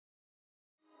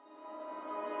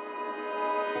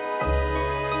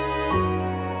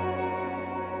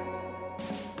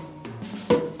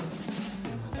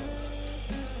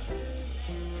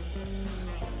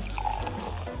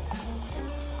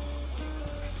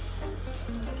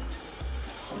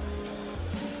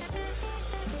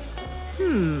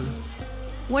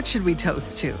What should we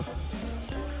toast to?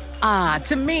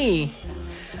 To me.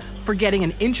 For getting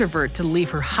an introvert to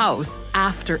leave her house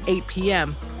after 8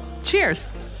 p.m.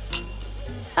 Cheers.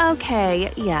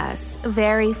 Okay, yes,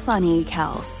 very funny,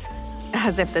 Kels.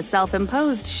 As if the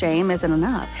self-imposed shame isn't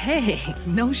enough. Hey,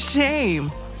 no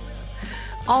shame.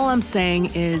 All I'm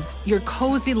saying is your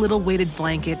cozy little weighted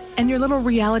blanket and your little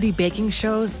reality baking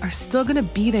shows are still gonna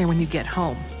be there when you get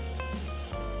home.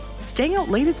 Staying out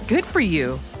late is good for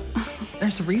you.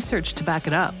 There's research to back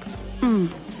it up.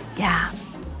 Yeah,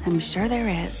 I'm sure there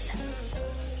is.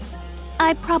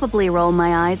 I probably roll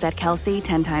my eyes at Kelsey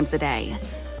 10 times a day.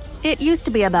 It used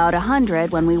to be about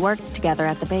 100 when we worked together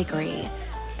at the bakery.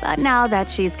 But now that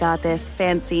she's got this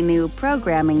fancy new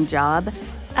programming job,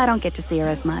 I don't get to see her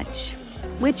as much.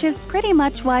 Which is pretty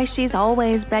much why she's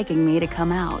always begging me to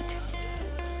come out.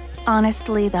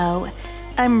 Honestly, though,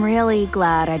 I'm really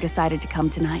glad I decided to come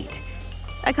tonight.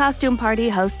 A costume party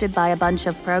hosted by a bunch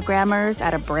of programmers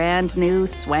at a brand new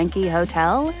swanky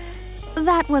hotel?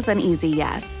 That was an easy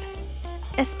yes.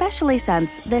 Especially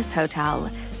since this hotel,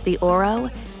 the Oro,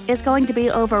 is going to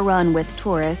be overrun with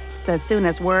tourists as soon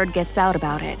as word gets out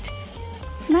about it.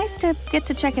 Nice to get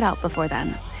to check it out before then.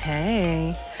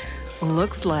 Hey,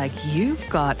 looks like you've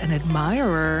got an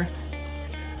admirer.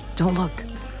 Don't look.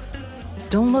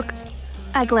 Don't look.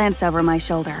 I glance over my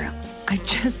shoulder. I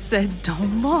just said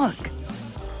don't look.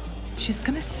 She's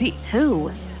gonna see.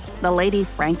 Who? The Lady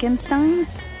Frankenstein?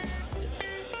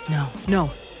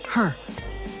 No, her.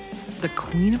 The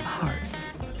Queen of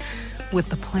Hearts. With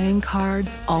the playing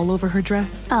cards all over her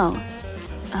dress.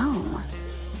 Oh,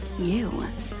 you.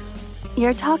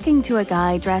 You're talking to a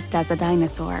guy dressed as a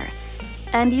dinosaur,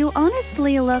 and you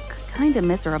honestly look kinda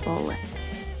miserable.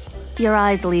 Your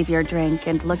eyes leave your drink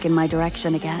and look in my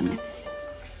direction again.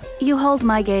 You hold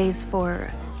my gaze for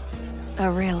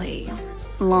a really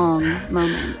long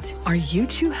moment. Are you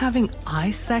two having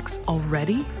eye sex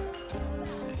already?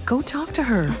 Go talk to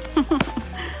her.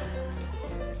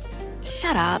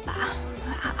 Shut up.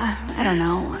 I don't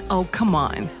know. Oh, come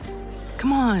on.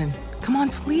 Come on,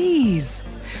 please.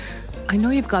 I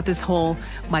know you've got this whole,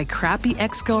 my crappy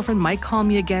ex-girlfriend might call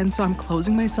me again, so I'm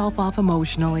closing myself off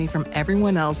emotionally from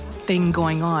everyone else thing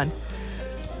going on.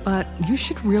 But you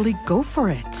should really go for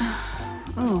it.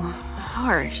 Oh,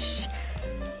 harsh.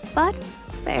 But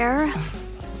fair.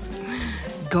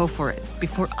 Go for it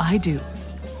before I do.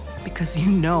 Because you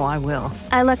know I will.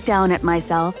 I look down at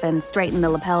myself and straighten the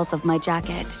lapels of my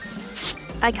jacket.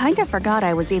 I kind of forgot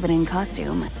I was even in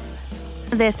costume.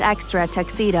 This extra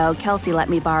tuxedo Kelsey let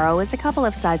me borrow is a couple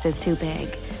of sizes too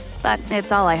big, but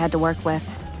it's all I had to work with.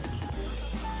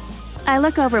 I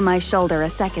look over my shoulder a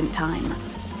second time.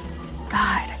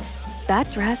 God,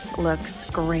 that dress looks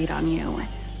great on you.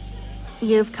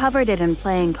 You've covered it in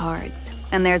playing cards,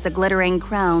 and there's a glittering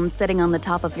crown sitting on the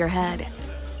top of your head.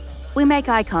 We make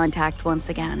eye contact once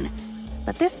again,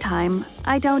 but this time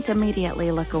I don't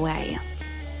immediately look away.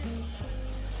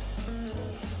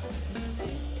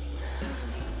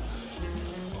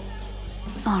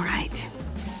 All right.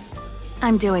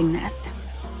 I'm doing this.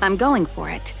 I'm going for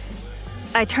it.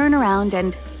 I turn around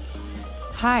and...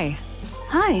 Hi.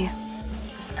 Hi.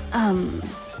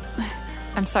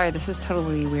 I'm sorry, this is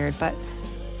totally weird, but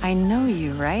I know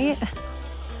you, right?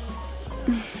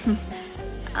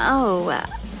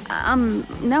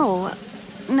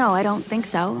 No, I don't think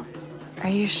so. Are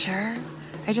you sure?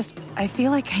 I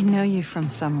feel like I know you from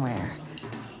somewhere.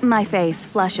 My face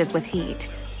flushes with heat.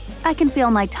 I can feel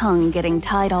my tongue getting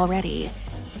tied already.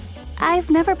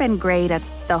 I've never been great at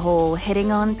the whole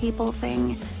hitting on people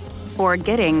thing. Or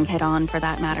getting hit on, for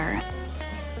that matter.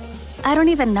 I don't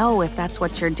even know if that's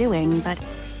what you're doing, but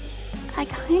I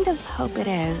kind of hope it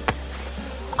is.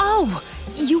 Oh,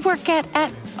 you work at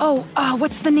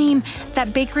what's the name?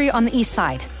 That bakery on the east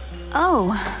side.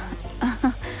 Oh,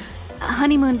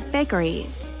 Honeymoon Bakery.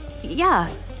 Yeah,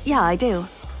 I do.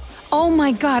 Oh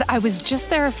my God, I was just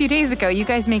there a few days ago. You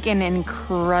guys make an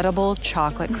incredible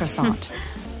chocolate croissant.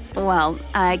 Well,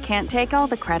 I can't take all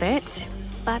the credit,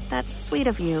 but that's sweet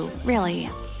of you, really.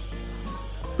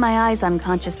 My eyes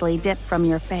unconsciously dip from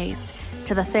your face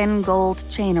to the thin gold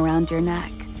chain around your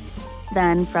neck.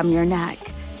 Then from your neck,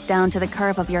 down to the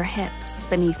curve of your hips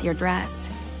beneath your dress.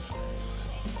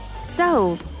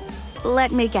 So,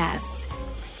 let me guess.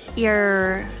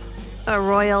 You're a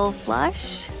royal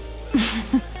flush?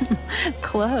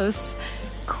 Close.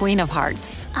 Queen of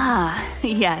Hearts. Ah,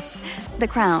 yes. The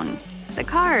crown. The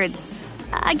cards.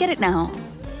 I get it now.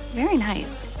 Very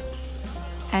nice.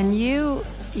 And you're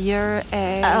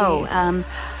a...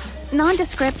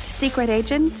 nondescript secret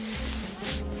agent.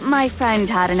 My friend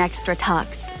had an extra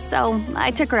tux, so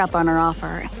I took her up on her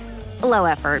offer. Low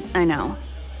effort, I know.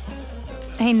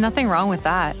 Hey, nothing wrong with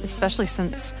that, especially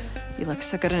since you look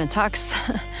so good in a tux.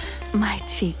 My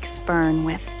cheeks burn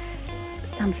with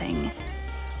something.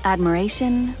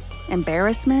 Admiration?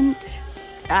 Embarrassment?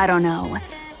 I don't know.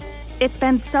 It's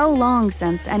been so long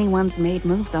since anyone's made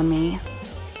moves on me.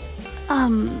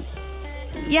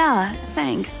 Yeah,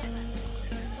 thanks.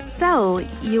 So,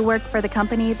 you work for the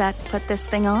company that put this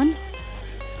thing on?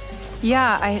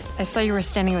 Yeah, I saw you were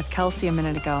standing with Kelsey a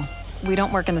minute ago. We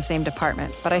don't work in the same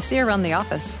department, but I see her around the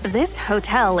office. This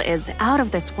hotel is out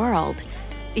of this world.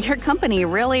 Your company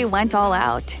really went all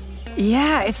out.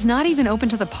 Yeah, it's not even open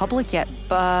to the public yet,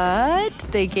 but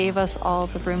they gave us all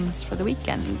the rooms for the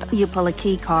weekend. You pull a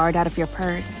key card out of your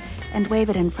purse and wave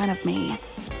it in front of me.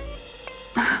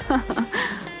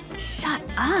 Shut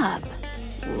up.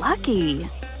 Lucky.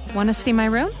 Want to see my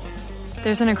room?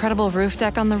 There's an incredible roof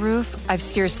deck on the roof. I've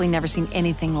seriously never seen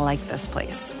anything like this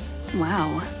place.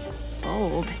 Wow.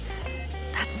 Bold.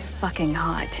 That's fucking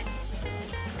hot.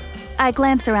 I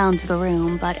glance around the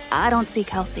room, but I don't see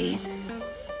Kelsey.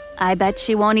 I bet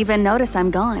she won't even notice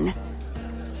I'm gone.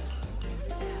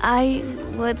 I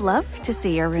would love to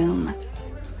see your room.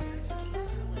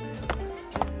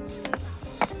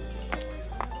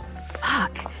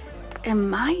 Fuck.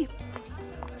 Am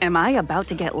I about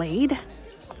to get laid?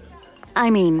 I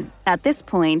mean, at this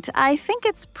point, I think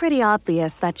it's pretty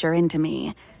obvious that you're into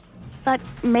me. But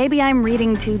maybe I'm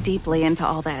reading too deeply into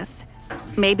all this.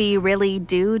 Maybe you really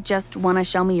do just want to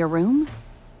show me your room?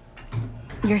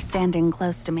 You're standing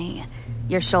close to me,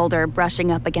 your shoulder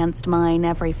brushing up against mine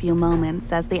every few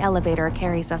moments as the elevator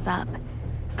carries us up.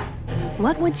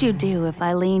 What would you do if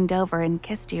I leaned over and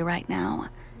kissed you right now?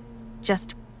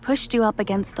 Just pushed you up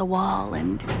against the wall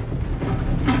and...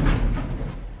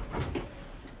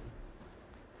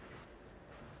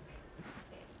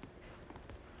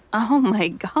 Oh my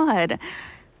God,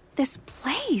 this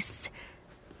place.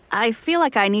 I feel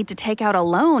like I need to take out a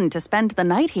loan to spend the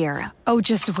night here. Oh,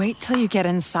 just wait till you get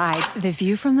inside. The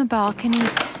view from the balcony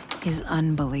is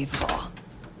unbelievable.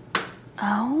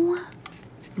 Oh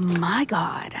my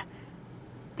God.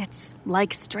 It's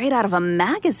like straight out of a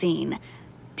magazine.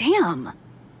 Damn.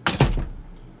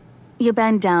 You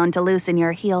bend down to loosen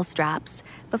your heel straps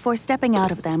before stepping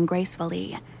out of them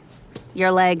gracefully.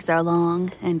 Your legs are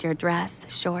long and your dress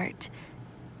short.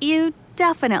 You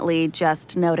definitely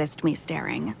just noticed me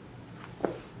staring.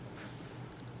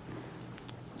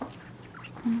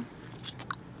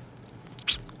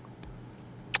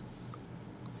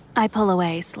 I pull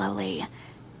away slowly.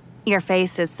 Your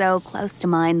face is so close to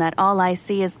mine that all I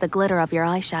see is the glitter of your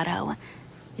eyeshadow.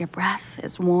 Your breath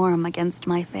is warm against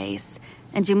my face,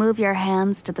 and you move your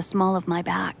hands to the small of my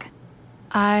back.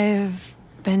 I've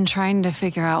been trying to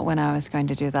figure out when I was going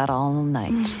to do that all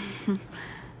night.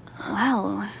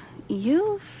 Well,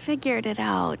 you figured it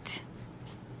out.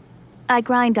 I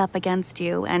grind up against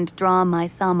you and draw my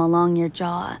thumb along your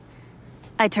jaw.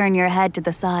 I turn your head to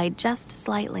the side just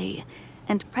slightly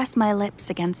and press my lips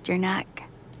against your neck.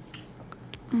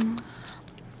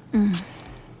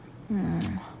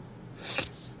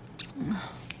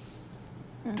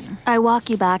 I walk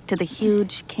you back to the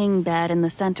huge king bed in the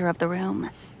center of the room.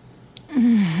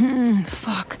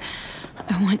 Fuck.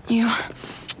 I want you.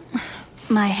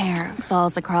 My hair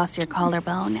falls across your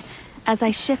collarbone as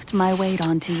I shift my weight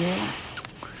onto you.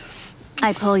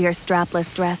 I pull your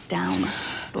strapless dress down,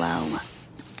 slow.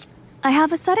 I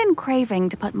have a sudden craving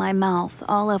to put my mouth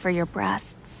all over your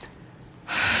breasts.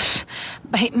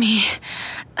 Bite me.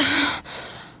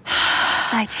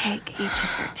 I take each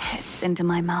of your tits into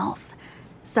my mouth,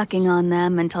 sucking on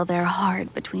them until they're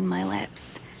hard between my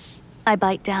lips. I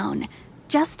bite down,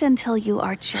 just until you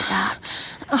arch your back.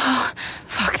 Oh,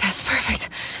 fuck, that's perfect.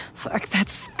 Fuck,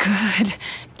 that's good.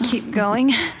 Keep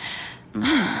going.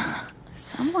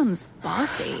 Someone's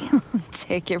bossy.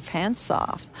 Take your pants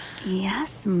off.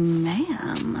 Yes,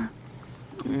 ma'am.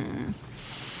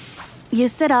 You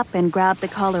sit up and grab the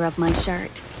collar of my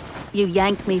shirt. You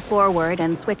yank me forward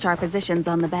and switch our positions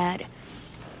on the bed.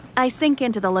 I sink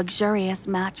into the luxurious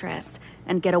mattress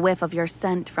and get a whiff of your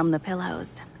scent from the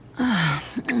pillows.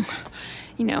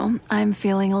 You know, I'm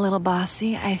feeling a little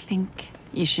bossy. I think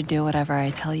you should do whatever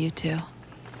I tell you to.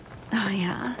 Oh,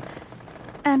 yeah?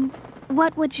 And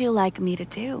what would you like me to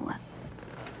do?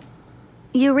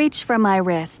 You reach for my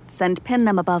wrists and pin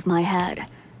them above my head.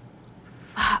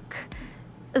 Fuck.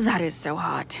 That is so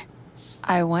hot.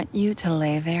 I want you to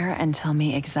lay there and tell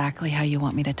me exactly how you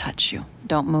want me to touch you.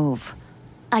 Don't move.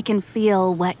 I can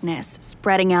feel wetness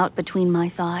spreading out between my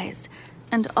thighs,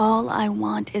 and all I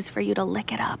want is for you to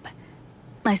lick it up.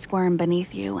 I squirm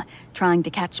beneath you, trying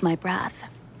to catch my breath.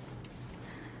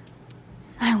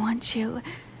 I want you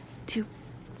to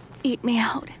eat me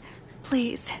out,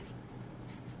 please.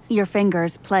 Your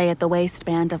fingers play at the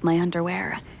waistband of my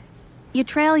underwear. You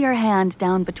trail your hand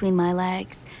down between my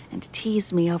legs and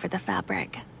tease me over the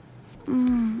fabric.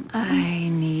 I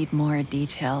need more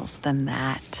details than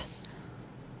that.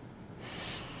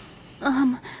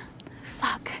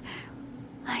 Fuck.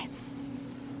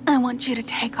 I want you to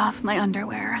take off my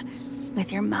underwear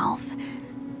with your mouth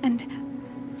and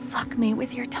fuck me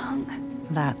with your tongue.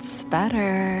 That's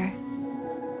better.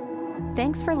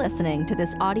 Thanks for listening to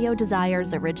this Audio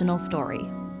Desires original story.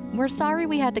 We're sorry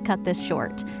we had to cut this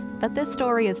short, but this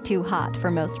story is too hot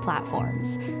for most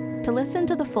platforms. To listen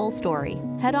to the full story,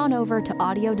 head on over to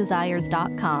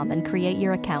audiodesires.com and create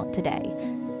your account today.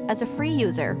 As a free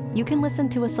user, you can listen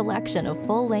to a selection of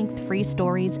full-length free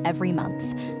stories every month.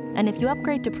 And if you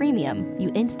upgrade to premium,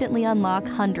 you instantly unlock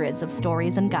hundreds of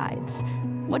stories and guides.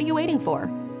 What are you waiting for?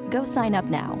 Go sign up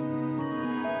now.